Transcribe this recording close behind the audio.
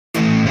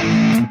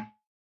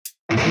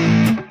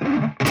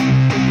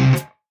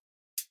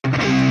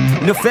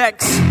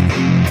NEFFEX.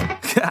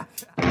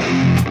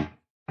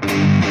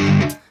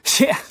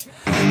 Yeah.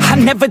 I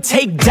never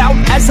take doubt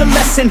as a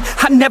lesson.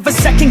 I never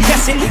second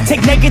guess it.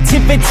 Take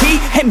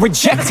negativity and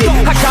reject it.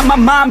 I got my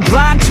mind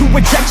blind to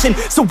rejection,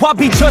 so I'll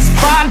be just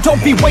fine.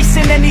 Don't be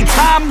wasting any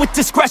time with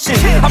discretion.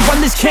 I run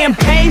this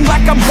campaign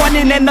like I'm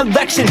running an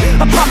election.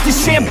 I pop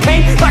this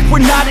champagne like we're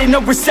not in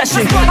a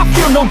recession. I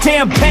feel no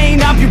damn pain.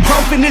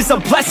 Ibuprofen is a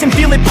blessing.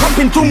 Feel it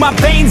pumping through my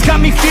veins. Got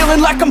me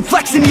feeling like I'm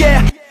flexing,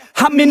 yeah.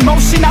 I'm in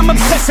motion, I'm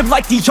obsessive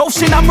like the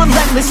ocean, I'm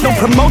relentless. No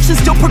promotion,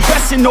 still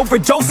progressing,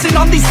 overdosing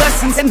on these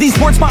lessons. And these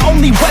words my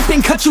only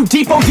weapon, cut you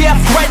deep, oh yeah,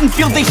 I threaten.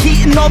 Feel the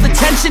heat and all the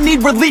tension,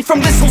 need relief from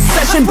this whole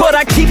session. But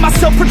I keep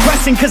myself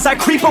progressing, cause I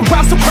creep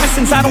around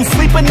suppressants. I don't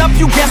sleep enough,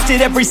 you guessed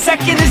it, every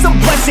second is a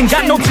blessing.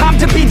 Got no time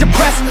to be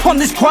depressed, on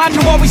this grind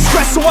you always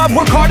stress. So I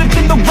work harder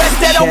than the rest,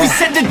 that always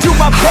said to do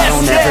my best. I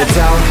don't ever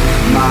doubt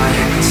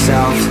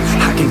myself,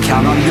 I can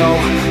count on no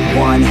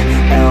one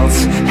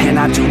else. And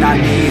I do not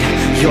need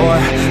your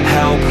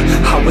help,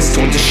 I was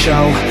told to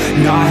show,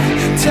 not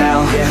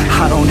tell.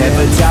 I don't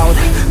ever doubt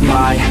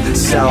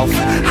myself,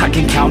 I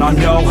can count on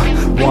no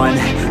one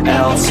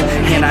else.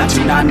 And I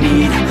do not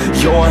need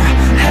your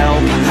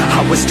help,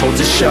 I was told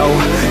to show,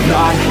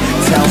 not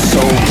tell. So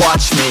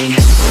watch me.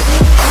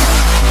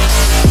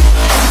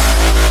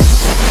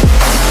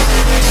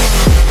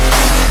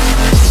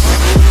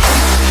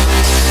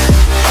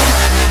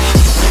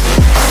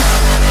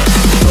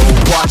 So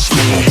watch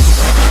me.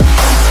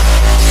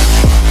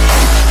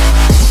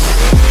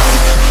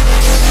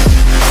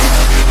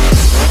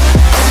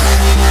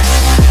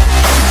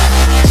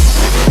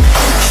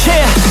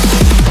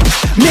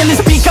 Man,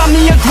 this beat got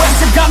me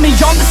aggressive, got me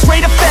on the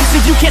straight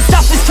offensive. You can't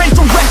stop this train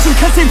direction,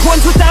 cause it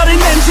runs without an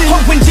engine.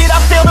 Oh, when did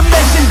I fail to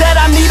mention that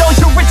I need all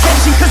your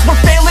attention? Cause we're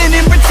failing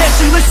in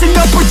retention, listen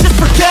up or just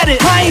forget it.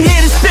 I ain't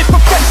here to spit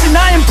perfection,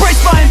 I embrace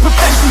my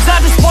imperfections.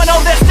 I just want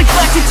all that's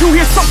neglected to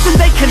hear something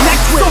they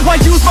connect with. So I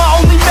use my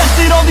only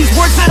method, all these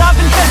words that I've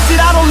invested.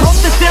 I don't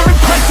hope that they're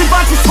impressive,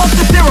 I just hope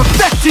that they're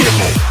effective.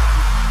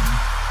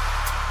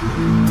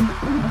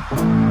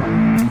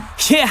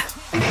 Yeah,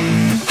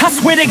 I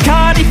swear to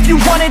God, if you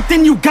want it,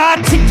 then you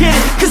got to get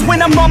it. Cause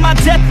when I'm on my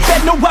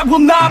deathbed, no, I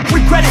will not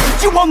regret it.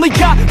 You only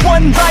got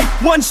one life,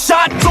 one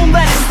shot, don't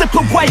let it slip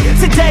away.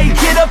 Today,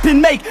 get up and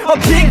make a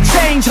big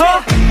change, huh?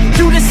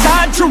 You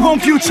decide your own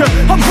future,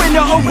 a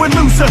winner or a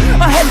loser,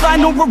 a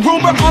headline or a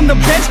rumor, on the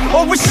bench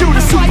or a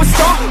shooter,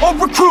 superstar or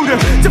recruiter,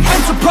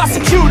 defensive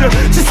prosecutor,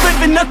 just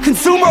living a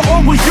consumer,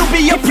 or will you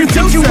be a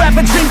producer? If you have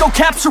a dream, go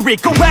capture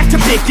it, go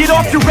activate, get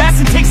off your ass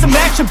and take some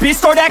action, bitch.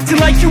 Start acting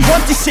like you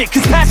want this shit,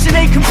 cause passion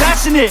ain't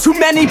compassionate. Too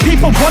many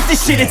people want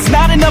this shit, it's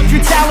not enough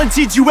you're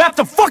talented, you have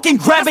to fucking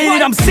grab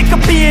it. I'm sick of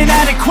being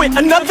adequate,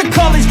 another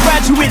college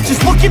graduate,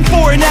 just looking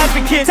for an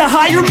advocate to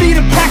hire me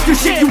to pack your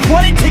shit. You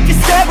want it, take a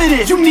stab at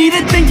it, you need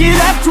it, then get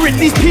after it.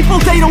 These people,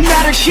 they don't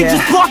matter, shit,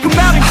 just block them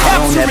out and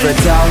capture it. I don't ever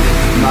doubt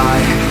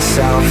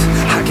myself,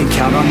 I can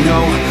count on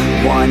no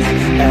one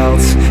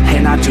else.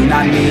 And I do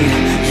not need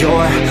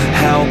your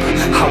help,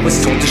 I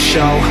was told to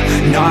show,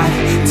 not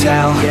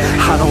tell.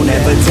 I don't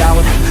ever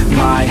doubt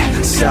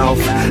myself,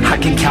 I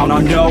can count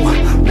on no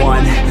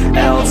one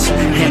else.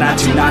 And I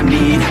do not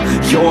need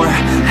your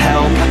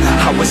help,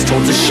 I was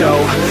told to show,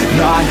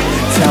 not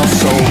tell.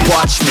 So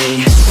watch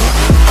me.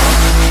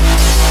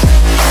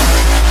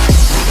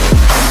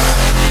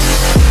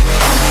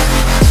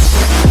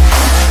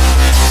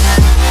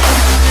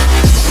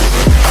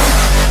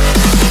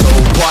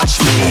 Watch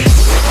me.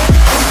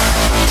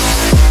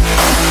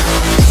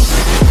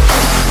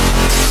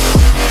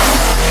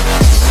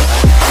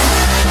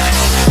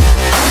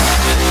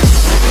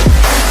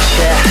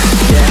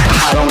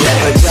 I don't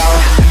ever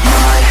doubt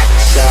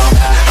myself,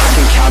 I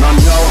can count on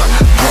no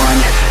one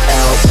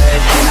else.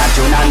 And I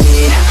do not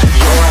need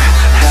your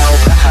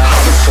help, I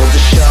was told to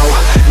show,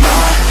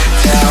 not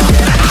tell.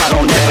 I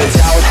don't ever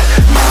doubt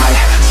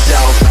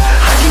myself,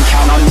 I can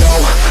count on no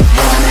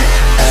one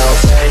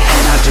else.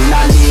 And I do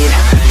not need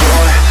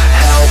your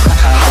help,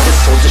 I was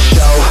told to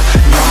show,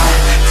 not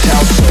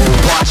tell. So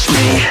watch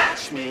me.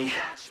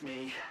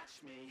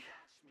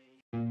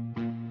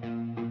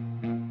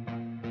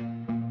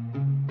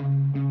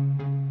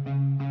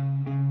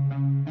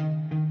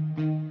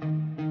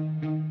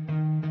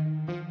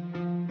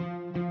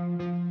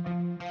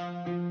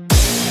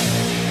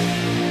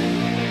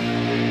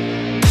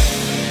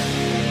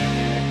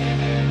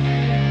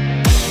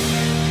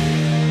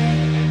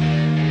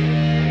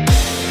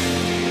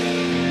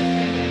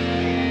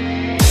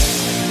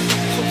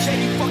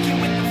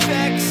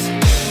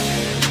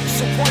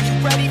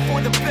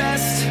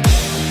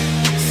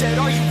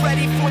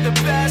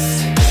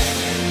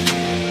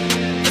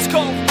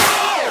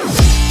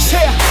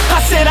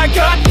 I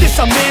got this,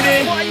 I'm in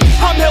it.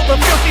 I'm hella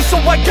filthy, so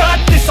I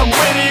got this, I'm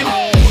winning.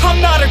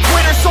 I'm not a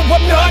quitter, so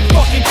I'm not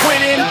fucking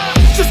quitting.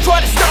 Just try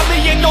to stop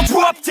me and you'll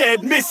drop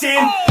dead missing.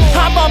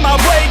 I'm on my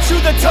way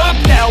to the top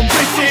now,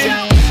 listen.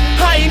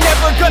 I ain't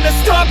never gonna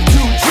stop,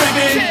 too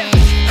driven.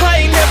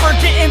 I ain't never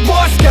getting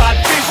lost, got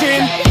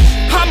vision.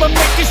 I'ma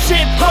make this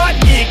shit hot,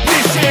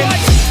 ignition.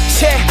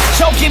 Yeah,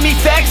 don't give me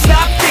facts,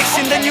 not fiction.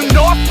 definition, then you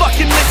know I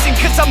fucking listen,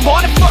 cause I'm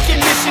on a fucking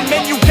mission.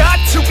 Man, you got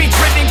to be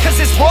driven, cause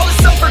this world is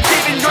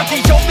unforgiving. You're the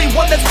only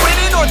one that's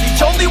winning, or the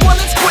only one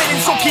that's quitting.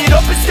 So get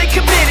up and stay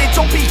committed,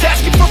 don't be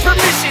asking for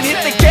permission.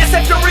 Hit the gas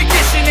after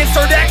ignition and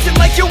start acting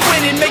like you're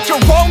winning. Make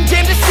your own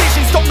damn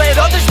decisions, don't let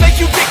others make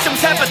you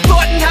victims. Have a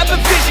thought and have a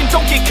vision,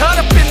 don't get caught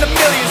up in the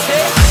millions.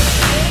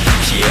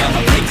 Yeah,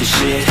 I'ma make this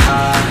shit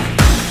hot.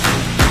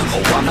 Oh,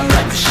 I'ma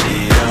light this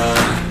shit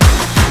up.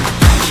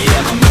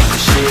 Yeah, I'ma make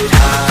this shit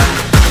hot.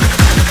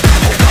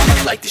 Oh, I'ma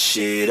light this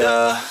shit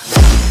up.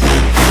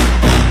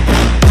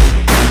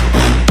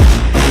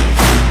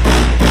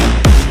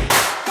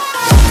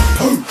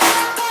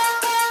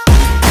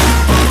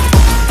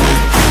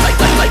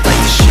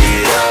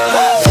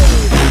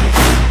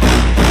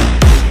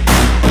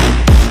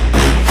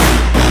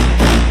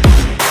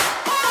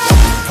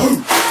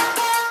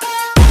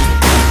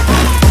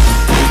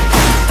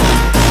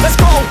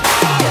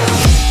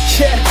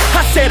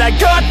 I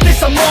got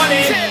this, I'm on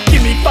it. Give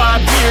me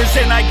 5 years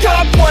and I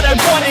got what I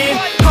wanted.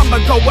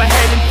 I'ma go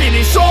ahead and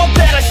finish all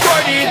that I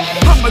started.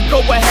 I'ma go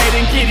ahead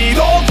and get it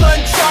all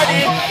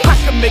uncharted. I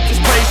can make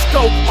this place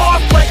go off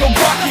like a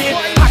rocket.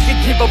 I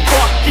can give a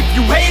fuck if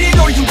you hate it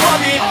or you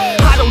love it.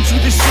 I don't do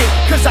this shit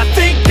cause I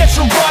think that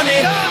you're on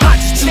it. I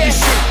just do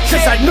this shit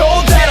cause I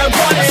know that I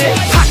want it.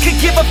 I could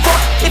give a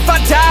fuck if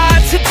I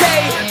died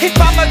today. If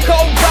I'ma go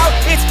out,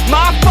 it's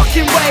my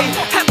fucking way.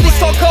 At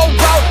least I'll go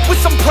out with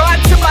some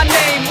pride to my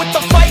name. With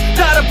the fight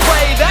that I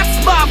play, that's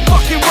my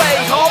fucking way,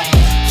 ho.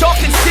 Y'all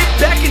can sit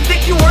back and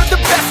think you heard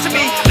the best of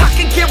me. I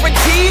can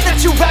guarantee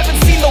that you haven't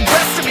seen the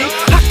rest of me.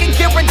 I can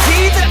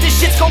guarantee that this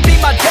shit's gonna be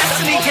my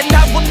destiny. And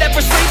I will never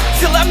sleep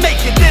till I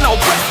make it, then I'll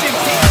rest in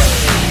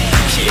peace.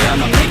 Yeah,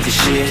 I'ma make this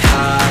shit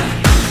hot.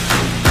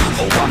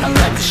 Oh, I'ma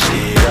light this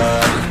shit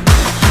up.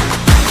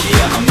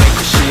 Yeah, I'ma make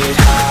this shit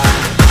hot.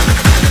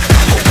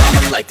 Oh,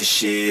 I'ma light this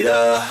shit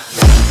up.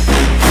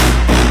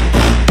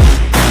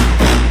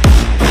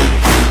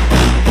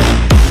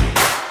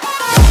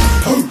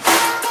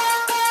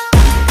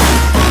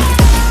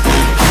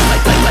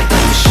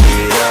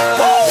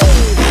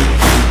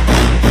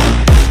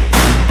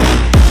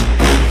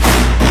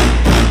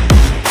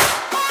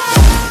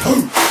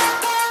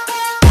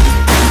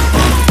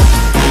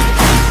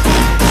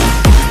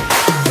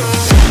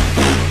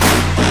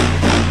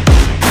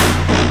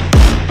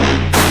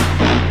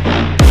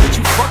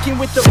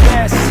 With the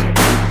best,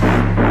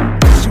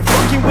 you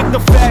fucking with the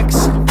facts.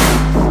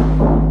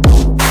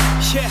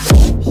 Yeah.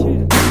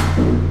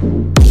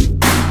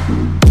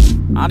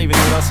 I don't even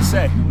know what else to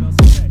say. I'm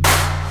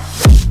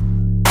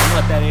gonna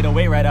let that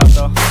 808 right out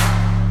though.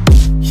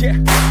 Yeah.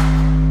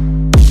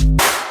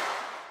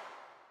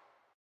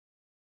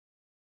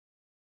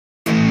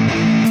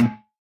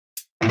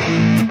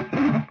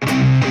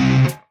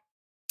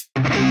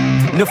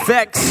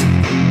 NEFFEX.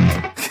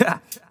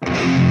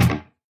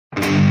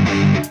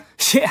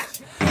 Yeah,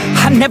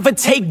 I never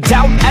take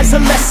doubt as a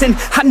lesson.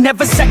 I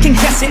never second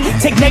guess it.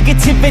 Take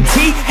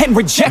negativity and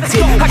reject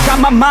it. I got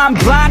my mind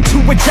blind to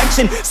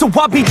rejection, so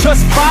I'll be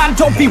just fine.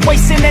 Don't be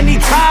wasting any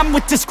time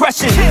with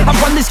discretion. I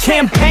run this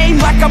campaign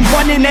like I'm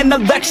running an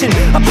election.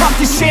 I pop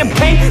this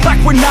champagne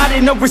like we're not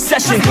in a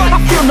recession.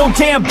 I feel no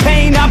damn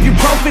pain.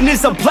 Ibuprofen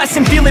is a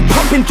blessing. Feel it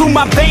pumping through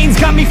my veins.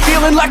 Got me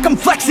feeling like I'm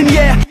flexing,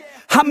 yeah.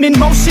 I'm in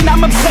motion,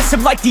 I'm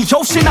obsessive like the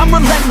ocean, I'm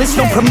relentless.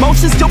 No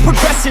promotion, still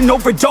progressing,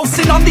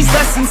 overdosing on these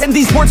lessons. And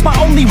these words my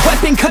only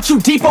weapon, cut you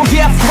deep, oh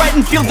yeah, I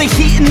threaten. Feel the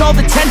heat and all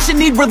the tension,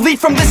 need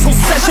relief from this whole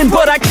session.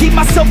 But I keep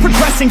myself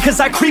progressing, cause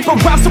I creep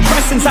around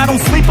suppressants. I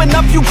don't sleep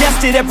enough, you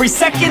guessed it, every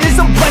second is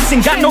a blessing.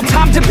 Got no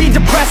time to be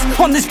depressed,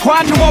 on this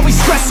grind you always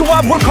stress. So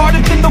I work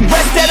harder than the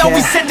rest, that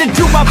always said to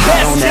do my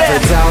best. I don't ever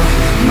doubt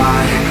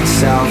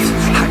myself,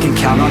 I can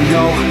count on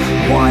no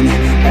one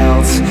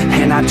else.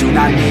 And I do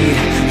not need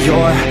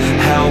your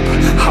help,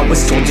 I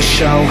was told to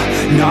show,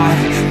 not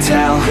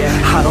tell.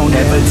 I don't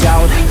ever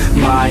doubt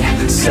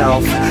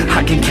myself,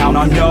 I can count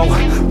on no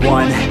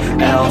one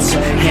else.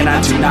 And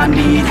I do not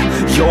need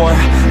your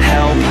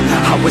help,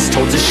 I was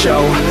told to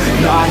show,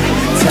 not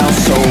tell.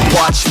 So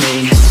watch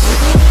me.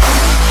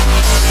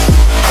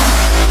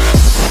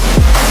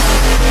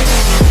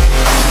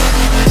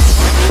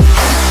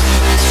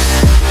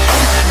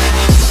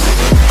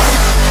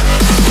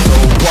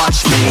 So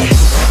watch me.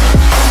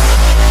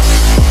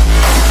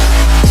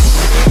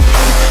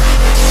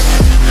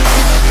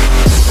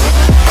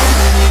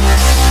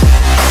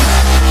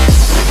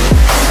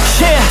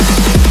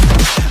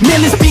 Man,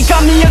 this beat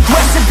got me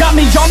aggressive, got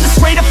me on the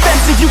straight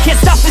offensive. You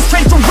can't stop this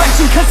train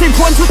direction, cause it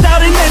runs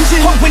without an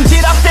engine. Oh, when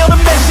did I fail to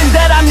mention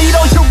that I need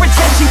all your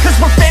attention? Cause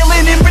we're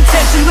failing in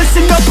retention,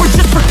 listen up or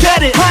just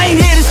forget it. I ain't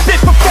here to spit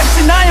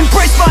perfection, I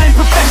embrace my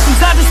imperfections.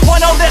 I just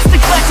want all that's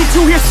neglected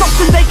to hear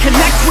something they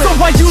connect with. So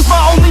I use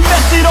my only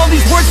method, all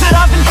these words that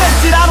I've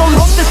invested. I don't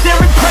hope that they're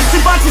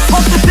impressive, I just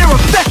hope that they're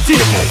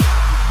effective.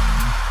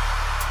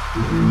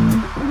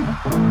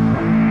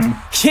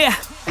 Yeah,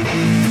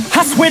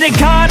 I swear to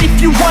God, if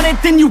you want it,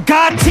 then you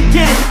got to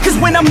get it. Cause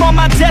when I'm on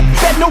my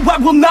deathbed, no, I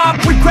will not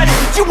regret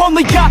it. You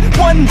only got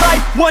one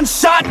life, one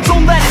shot,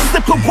 don't let it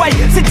slip away.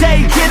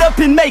 Today, get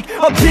up and make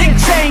a big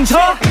change,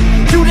 huh?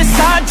 You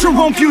decide your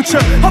own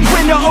future, a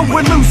winner or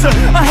a loser,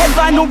 a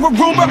headline or a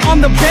rumor, on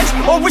the bench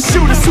or a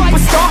shooter,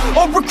 superstar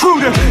or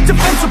recruiter,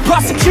 defensive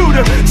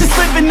prosecutor, just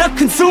living a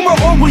consumer,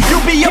 or will you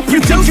be a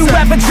producer? If you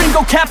have a dream,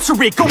 go capture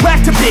it, go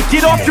activate,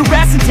 get off your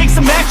ass and take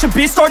some action,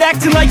 bitch. Start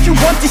acting like you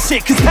want this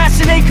shit, cause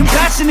passion ain't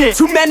compassionate.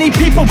 Too many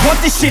people want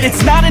this shit,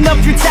 it's not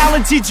enough you're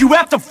talented, you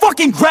have to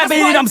fucking grab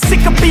it. I'm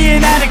sick of being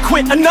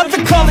adequate,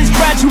 another college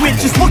graduate,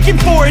 just looking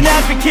for an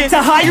advocate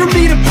to hire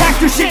me to pack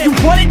your shit. You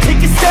want it,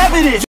 take a stab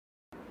at it.